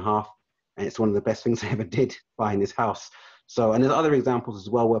for 1.5 years. And it's one of the best things I ever did, buying this house. So, and there's other examples as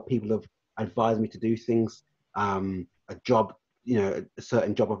well where people have advised me to do things. A job, you know, a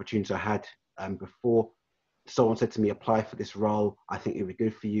certain job opportunity I had before. Someone said to me, "Apply for this role. I think it would be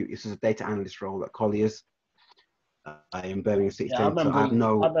good for you." This is a data analyst role at Collier's in Birmingham City Yeah, Centre. I have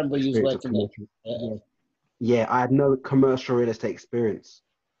no I remember you was experience of working there. commercial. Yeah, I had no commercial real estate experience.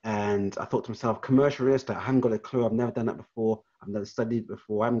 And I thought to myself, commercial real estate, I haven't got a clue. I've never done that before. I've never studied it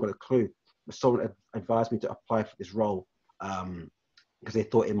before. I haven't got a clue. But someone advised me to apply for this role because they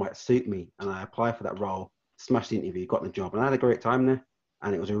thought it might suit me. And I applied for that role, smashed the interview, got the job. And I had a great time there.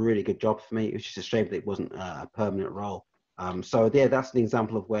 And it was a really good job for me. It was just a shame that it wasn't a permanent role. So yeah, that's an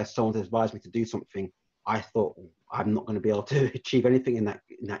example of where someone advised me to do something. I thought, I'm not going to be able to achieve anything in that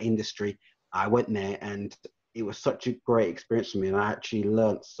industry. I went there, and it was such a great experience for me. And I actually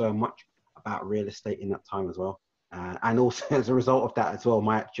learned so much about real estate in that time as well. And also as a result of that as well,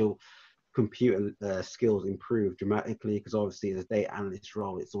 my actual computer skills improved dramatically, because obviously as a data analyst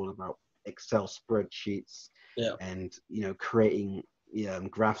role, it's all about Excel spreadsheets and, you know, creating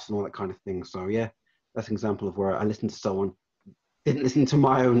graphs and all that kind of thing. So yeah, that's an example of where I listened to someone, didn't listen to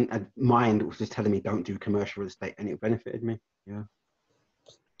my own mind, was just telling me don't do commercial real estate, and it benefited me. Yeah.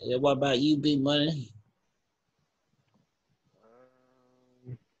 Yeah, what about you, Big Money?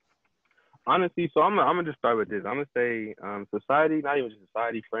 Honestly, so I'm gonna just start with this. I'm gonna say society, not even just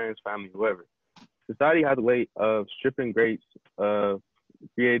society, friends, family, whoever. Society has a way of stripping grapes of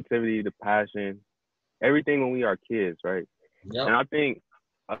creativity, the passion, everything when we are kids, right? Yep. And I think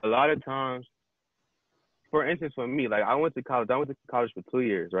a lot of times, for instance, for me, like I went to college for 2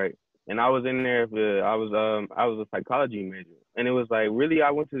 years, right? And I was in there I was a psychology major, and it was like really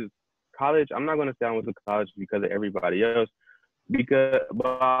I went to college. I'm not gonna say I went to college because of everybody else, but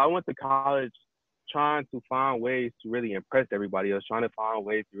I went to college trying to find ways to really impress everybody else, trying to find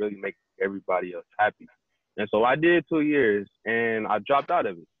ways to really make everybody else happy. And so I did 2 years, and I dropped out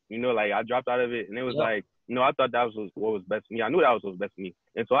of it. You know, like I dropped out of it, and it was like, you know, I thought that was what was best for me. I knew that was what was best for me.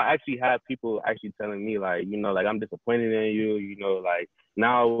 And so I actually had people actually telling me, like, you know, like, I'm disappointed in you, you know, like,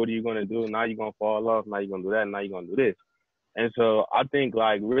 now what are you going to do? Now you're going to fall off. Now you're going to do that. Now you're going to do this. And so I think,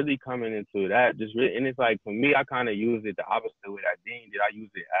 like, really coming into that, just really, and it's like, for me, I kind of use it the opposite way that Dean did. I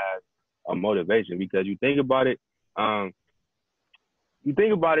use it as a motivation, because you think about it, and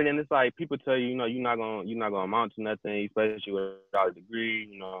it's like people tell you, you know, you're not gonna amount to nothing, especially without a degree,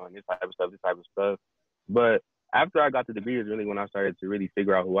 you know, and this type of stuff. But after I got the degree is really when I started to really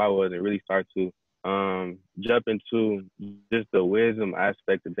figure out who I was and really start to jump into just the wisdom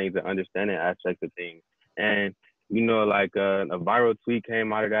aspect of things, the understanding aspect of things. And, you know, like a viral tweet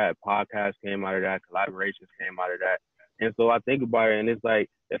came out of that, a podcast came out of that, collaborations came out of that. And so I think about it, and it's like,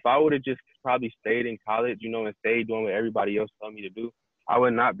 if I would have just probably stayed in college, you know, and stayed doing what everybody else told me to do, I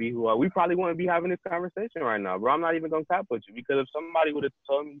would not be who we probably wouldn't be having this conversation right now, bro. I'm not even going to cap with you, because if somebody would have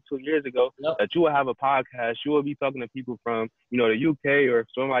told me 2 years ago that you would have a podcast, you would be talking to people from, you know, the UK or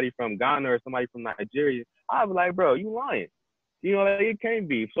somebody from Ghana or somebody from Nigeria, I'd be like, bro, you lying. You know, like, it can't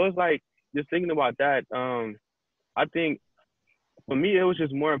be. So it's like, just thinking about that, I think for me, it was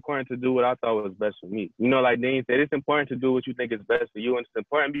just more important to do what I thought was best for me. You know, like Dean said, it's important to do what you think is best for you. And it's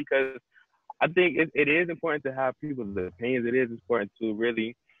important because I think it is important to have people's opinions. It is important to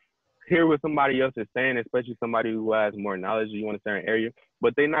really hear what somebody else is saying, especially somebody who has more knowledge of you in a certain area.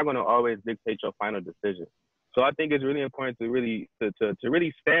 But they're not going to always dictate your final decision. So I think it's really important to really to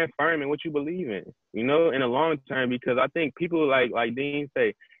really stand firm in what you believe in, you know, in the long term, because I think people like Dean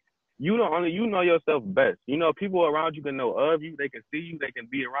say, you know yourself best. You know, people around you can know of you, they can see you, they can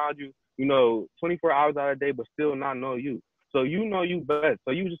be around you, you know, 24 hours out of the day, but still not know you. So you know you best.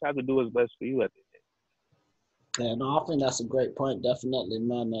 So you just have to do what's best for you at the end. Yeah, no, I think that's a great point, definitely,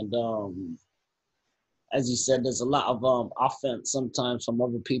 man. And as you said, there's a lot of offense sometimes from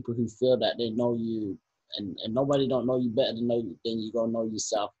other people who feel that they know you, and nobody don't know you better than you gonna know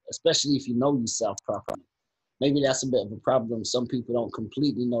yourself, especially if you know yourself properly. Maybe that's a bit of a problem. Some people don't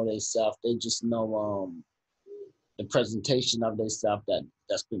completely know themselves. They just know the presentation of themselves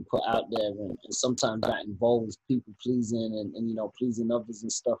that's been put out there. And sometimes that involves people pleasing and, you know, pleasing others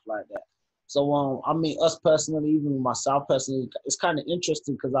and stuff like that. So, I mean, us personally, even myself personally, it's kind of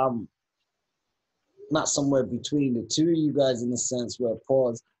interesting because I'm not somewhere between the two of you guys in a sense where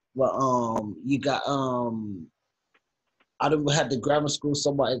pause. But you got I had the grammar school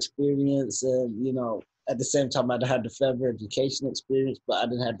somewhat experience, and you know, at the same time, I'd had the further education experience, but I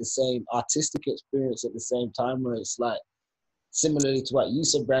didn't have the same artistic experience at the same time. Where it's like, similarly to what you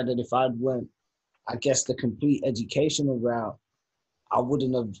said, Brandon, if I'd went, I guess, the complete educational route, I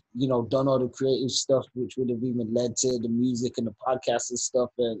wouldn't have, you know, done all the creative stuff, which would have even led to the music and the podcast and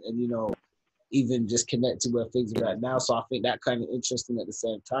stuff, and you know, even just connect to where things are at now. So I think that kind of interesting at the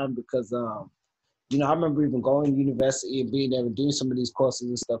same time because, you know, I remember even going to university and being there and doing some of these courses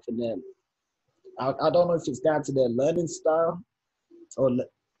and stuff, and then I don't know if it's down to their learning style or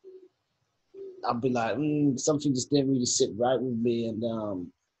I'll be like, something just didn't really sit right with me.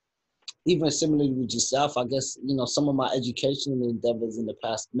 And even similarly with yourself, I guess, you know, some of my educational endeavors in the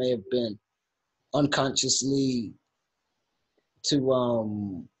past may have been unconsciously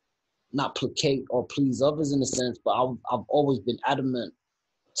to not placate or please others in a sense, but I've always been adamant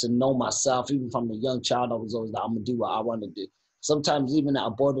to know myself. Even from a young child, I was always like, I'm gonna do what I want to do. Sometimes even at a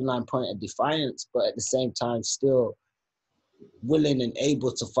borderline point of defiance, but at the same time still willing and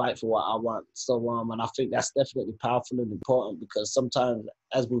able to fight for what I want. So and I think that's definitely powerful and important because sometimes,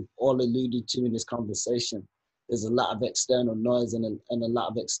 as we've all alluded to in this conversation, there's a lot of external noise and a lot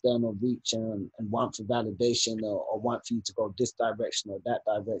of external reach and want for validation or want for you to go this direction or that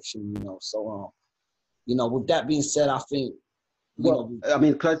direction, you know. So you know, with that being said, I think I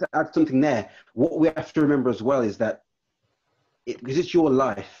mean, can I add something there? What we have to remember as well is that because it's your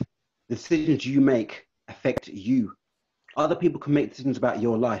life, the decisions you make affect you. Other people can make decisions about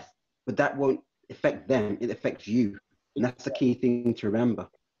your life, but that won't affect them. It affects you. And that's the key thing to remember.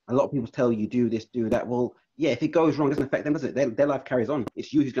 A lot of people tell you, do this, do that. Well, yeah, if it goes wrong, it doesn't affect them, does it? Their life carries on.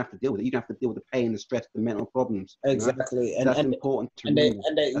 It's you who's going to have to deal with it. You don't have to deal with the pain, the stress, the mental problems. Exactly. You know? That's important to remember.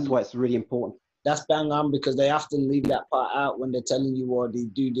 That's why it's really important. That's bang on because they often leave that part out when they're telling you, or they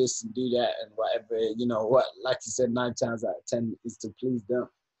do this and do that and whatever, you know, what, like you said, 9 times out of 10 is to please them.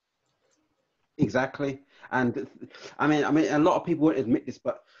 Exactly. And I mean, a lot of people won't admit this,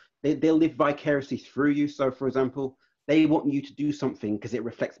 but they'll live vicariously through you. So for example, they want you to do something because it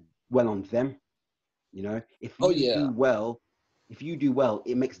reflects well on them. You know, if you do well,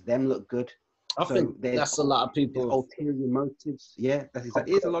 it makes them look good. I think that's a lot of people. Ulterior motives. Yeah, that's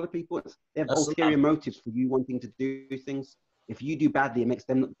exactly. It's a lot of people. They have ulterior motives for you wanting to do things. If you do badly, it makes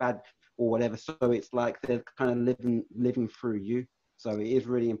them look bad or whatever. So it's like they're kind of living through you. So it is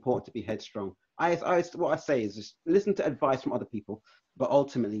really important to be headstrong. What I say is just listen to advice from other people, but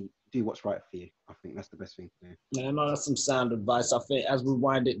ultimately do what's right for you. I think that's the best thing to do. Yeah, no, that's some sound advice. I think as we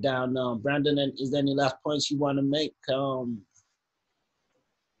wind it down, Brandon, is there any last points you want to make?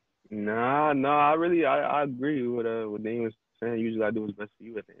 No, I agree with what Dean was saying. Usually I do what's best for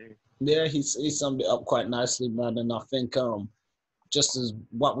you at the end. Yeah, he summed it up quite nicely, man. And I think just as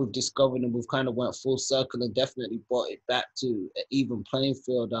what we've discovered, and we've kind of went full circle and definitely brought it back to an even playing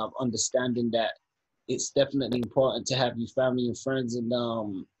field of understanding that it's definitely important to have your family and friends, and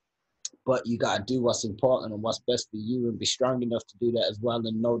but you gotta do what's important and what's best for you, and be strong enough to do that as well,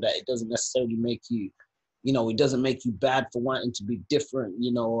 and know that it doesn't necessarily make you, it doesn't make you bad for wanting to be different,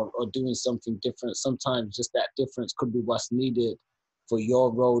 or doing something different. Sometimes just that difference could be what's needed for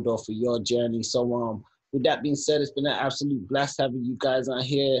your road or for your journey. So with that being said, it's been an absolute blast having you guys on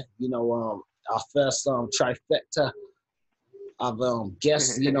here. Our first trifecta of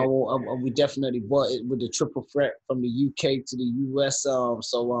guests. We definitely brought it with the triple threat from the UK to the US. I'm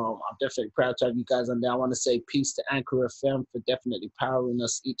definitely proud to have you guys on there. I want to say peace to Anchor FM for definitely powering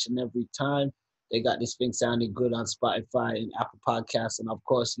us each and every time. They got this thing sounding good on Spotify and Apple Podcasts, and of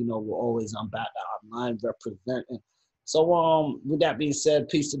course, we're always on Back Online representing. So with that being said,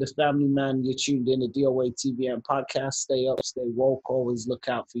 peace to the family, man. You're tuned in to DOA TVN podcast. Stay up, stay woke. Always look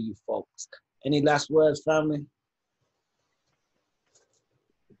out for you folks. Any last words, family?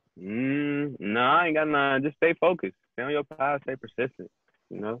 No, I ain't got none. Just stay focused. Stay on your path. Stay persistent.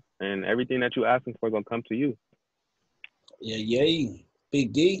 And everything that you asking for gonna come to you. Yeah.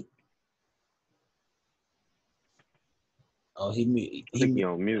 Big D. Oh, he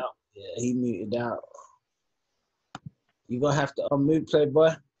on mute. Out. Yeah, he muted out. You gonna have to unmute,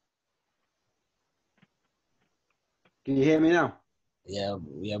 Playboy. Can you hear me now? Yeah,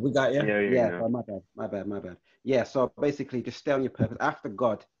 we got you. Yeah. Oh, my bad. Yeah, so basically, just stay on your purpose. After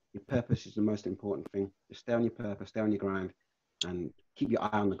God, your purpose is the most important thing. Just stay on your purpose, stay on your grind, and keep your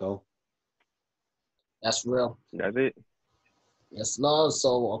eye on the goal. That's real. That's it. Yes, Lord.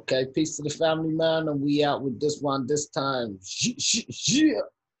 So, okay, peace to the family, man, and we out with this one this time. Yeah.